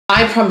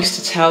I promised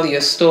to tell you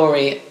a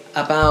story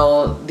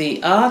about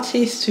the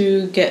artist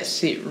who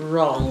gets it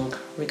wrong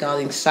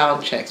regarding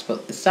sound checks,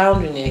 but the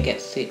sound engineer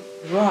gets it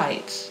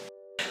right.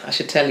 I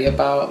should tell you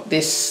about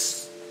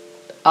this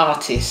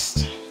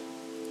artist.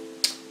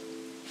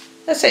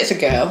 Let's say it's a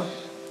girl,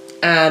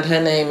 and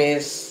her name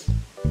is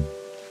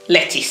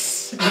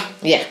Lettice.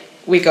 Yeah,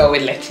 we go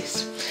with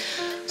Lettice.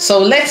 So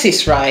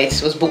Lettice, right,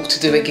 was booked to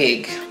do a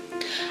gig.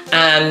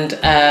 And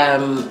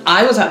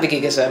I was at the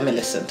gig as a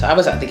Millicent. I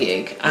was at the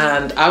gig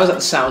and I was at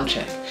the sound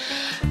check.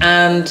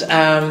 And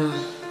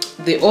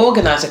the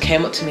organizer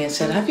came up to me and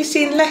said, "Have you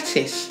seen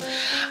Lettice?"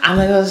 And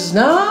I goes,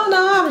 no,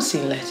 I haven't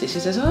seen Lettice.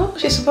 She says, "Oh,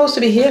 she's supposed to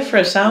be here for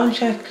a sound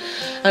check."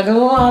 I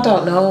go, "Oh, I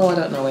don't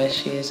know where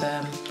she is."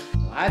 I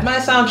had my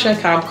sound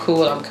check, I'm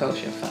cool, I'm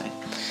kosher, fine.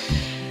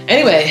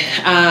 Anyway,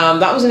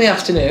 that was in the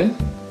afternoon.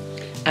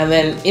 And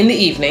then in the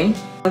evening,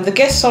 the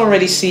guests are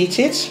already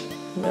seated.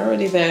 They're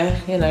already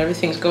there, you know,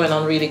 everything's going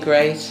on really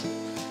great.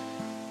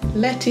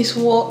 Lettice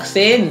walks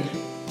in.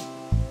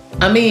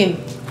 I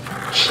mean,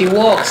 she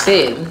walks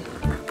in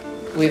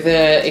with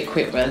her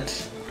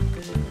equipment,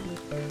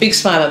 big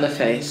smile on her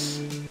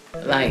face,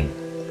 like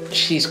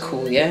she's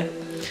cool, yeah?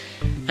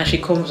 And she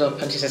comes up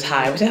and she says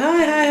hi. We say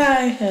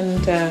hi,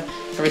 and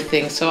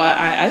everything. So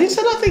I didn't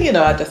say nothing, you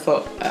know, I just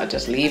thought I'd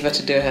just leave her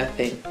to do her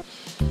thing.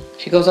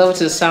 She goes over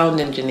to the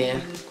sound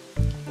engineer.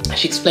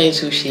 She explains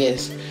who she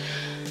is.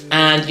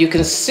 And you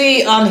can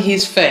see on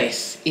his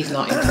face, he's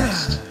not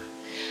impressed.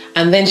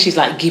 And then she's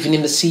like giving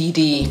him the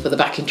CD for the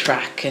backing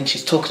track, and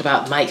she's talking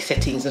about mic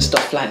settings and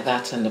stuff like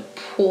that. And the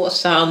poor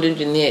sound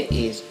engineer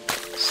is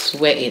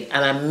sweating,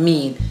 and I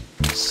mean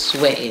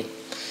sweating.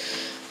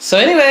 So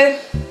anyway,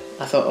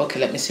 I thought,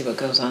 okay, let me see what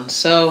goes on.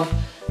 So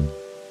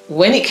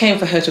when it came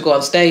for her to go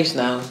on stage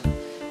now,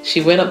 she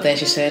went up there,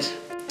 she said,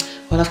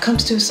 "Well, I've come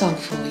to do a song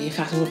for you. In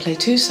fact, I'm going to play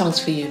 2 songs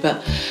for you,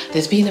 but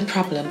there's been a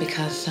problem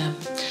because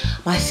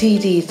my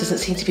CD doesn't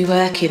seem to be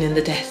working in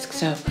the desk,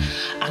 so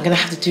I'm going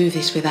to have to do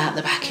this without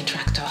the backing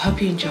track, so I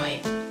hope you enjoy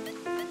it."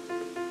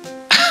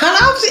 And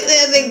I'm sitting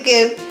there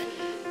thinking,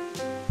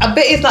 I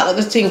bet it's not that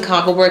the thing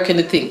can't be working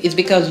the thing. It's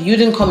because you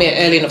didn't come here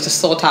early enough to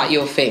sort out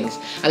your things.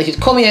 And if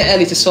you'd come here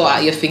early to sort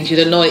out your things,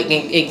 you'd know it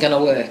ain't going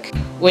to work.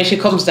 When she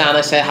comes down,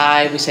 I say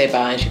hi, we say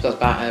bye, and she goes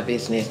about her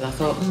business. And I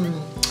thought,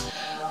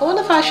 I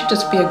wonder if I should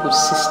just be a good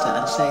sister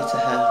and say to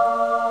her,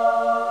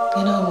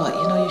 "You know what,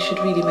 you should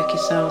really make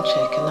your sound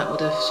check, and that would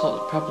have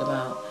sorted the problem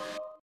out."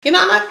 You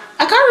know, and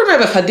I can't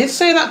remember if I did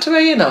say that to her,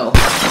 you know.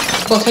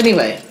 But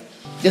anyway,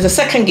 there's a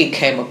second gig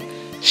came up.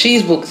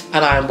 She's booked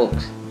and I'm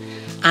booked.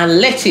 And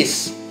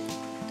Lettice,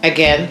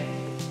 again,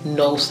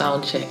 no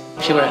sound check.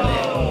 She weren't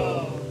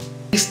there.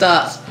 He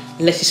starts,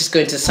 Lettice is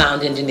going to the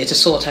sound engineer to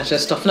sort out her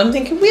stuff. And I'm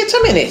thinking, wait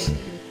a minute.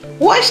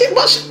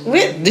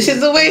 Wait, this is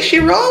the way she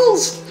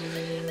rolls.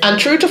 And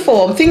true to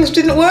form, things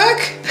didn't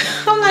work.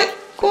 I'm like,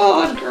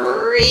 God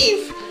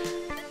grief.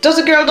 Does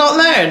a girl not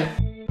learn?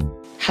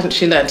 Hadn't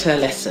she learned her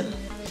lesson?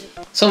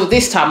 So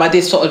this time I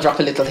did sort of drop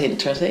a little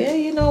hint to her. I say, "Yeah,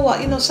 you know what,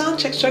 sound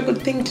checks are a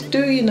good thing to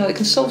do, it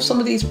can solve some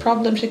of these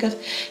problems." She goes,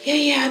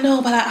 yeah, I know,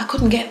 but I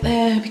couldn't get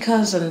there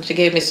because, and she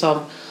gave me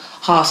some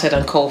horsehead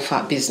and cold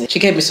fat business. She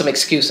gave me some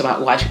excuse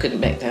about why she couldn't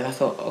make there. And I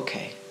thought,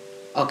 okay,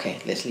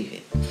 let's leave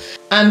it.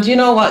 And you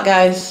know what,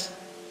 guys?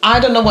 I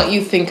don't know what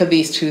you think of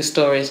these 2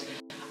 stories.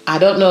 I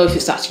don't know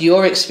if that's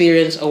your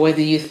experience or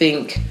whether you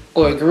think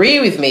or agree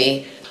with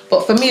me,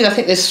 but for me, I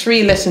think there's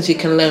 3 lessons you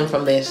can learn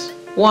from this.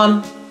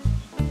 1,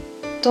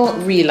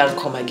 don't reel and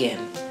come again.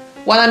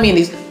 What I mean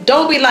is,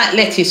 don't be like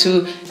Lettice,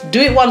 who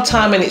do it 1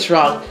 time and it's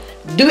wrong,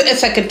 do it a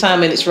 2nd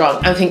time and it's wrong,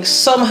 and think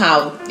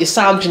somehow your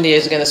sound engineer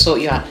is going to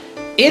sort you out.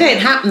 It ain't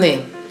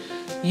happening.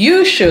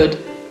 You should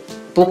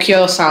book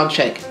your sound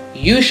check.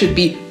 You should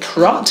be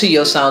prompt to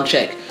your sound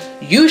check.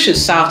 You should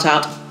sort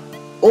out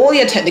all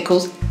your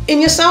technicals in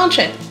your sound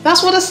check.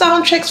 That's what a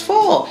sound check's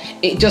for.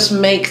 It just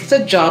makes the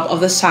job of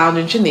the sound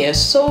engineer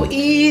so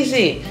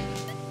easy.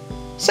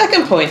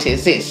 Second point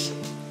is this.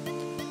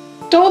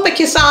 Don't make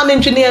your sound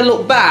engineer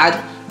look bad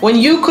when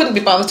you couldn't be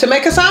bothered to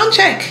make a sound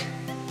check.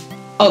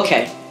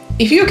 Okay,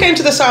 if you came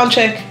to the sound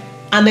check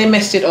and they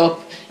messed it up,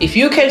 if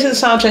you came to the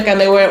sound check and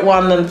they weren't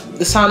one and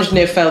the sound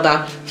engineer fell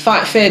down,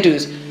 fair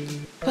dues.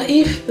 But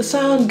if the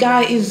sound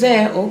guy is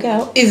there, or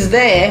girl, is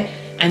there,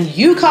 and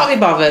you can't be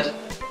bothered,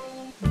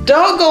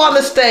 don't go on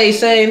the stage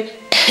saying,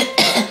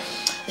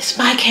 "This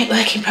mic ain't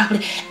working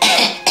properly.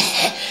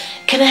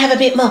 Can I have a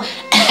bit more?"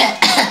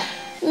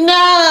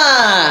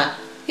 Nah,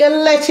 you're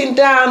letting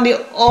down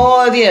the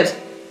audience.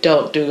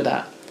 Don't do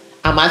that.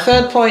 And my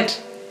 3rd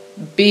point,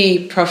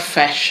 be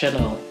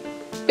professional.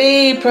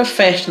 Be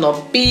professional,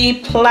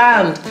 be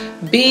planned,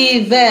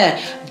 be there,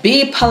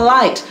 be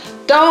polite.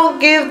 Don't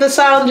give the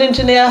sound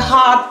engineer a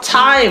hard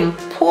time.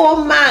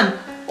 Poor man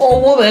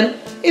or woman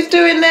is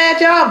doing their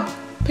job,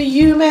 but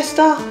you messed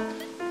up.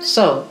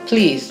 So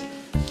please,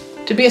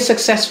 to be a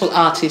successful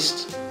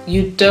artist,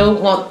 you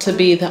don't want to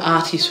be the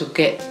artist who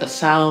gets the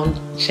sound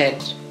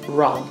checked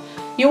wrong.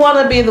 You want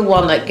to be the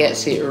one that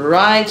gets it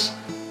right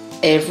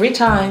every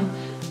time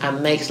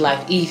and makes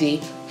life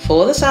easy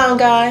for the sound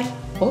guy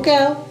or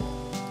girl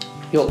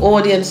your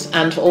audience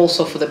and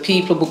also for the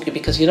people who book you,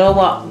 because you know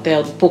what,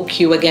 they'll book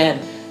you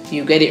again.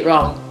 You get it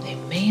wrong, they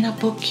may not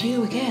book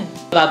you again.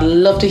 But I'd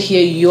love to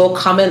hear your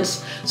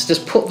comments, so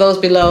just put those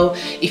below.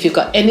 If you've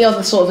got any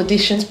other sort of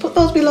additions, put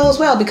those below as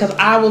well, because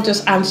I will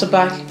just answer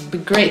back. It'd be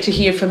great to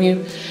hear from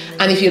you.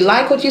 And if you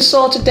like what you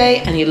saw today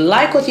and you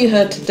like what you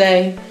heard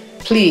today,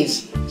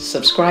 please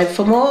subscribe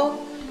for more,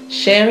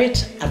 share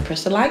it, and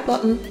press the like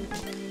button.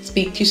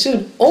 Speak to you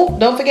soon. Oh,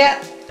 don't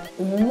forget,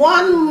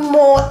 one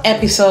more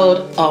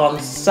episode on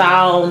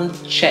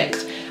sound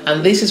checks,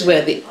 and this is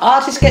where the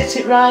artist gets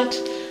it right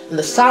and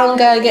the sound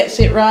guy gets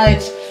it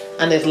right,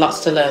 and there's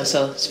lots to learn.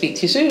 So speak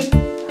to you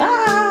soon.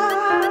 Bye.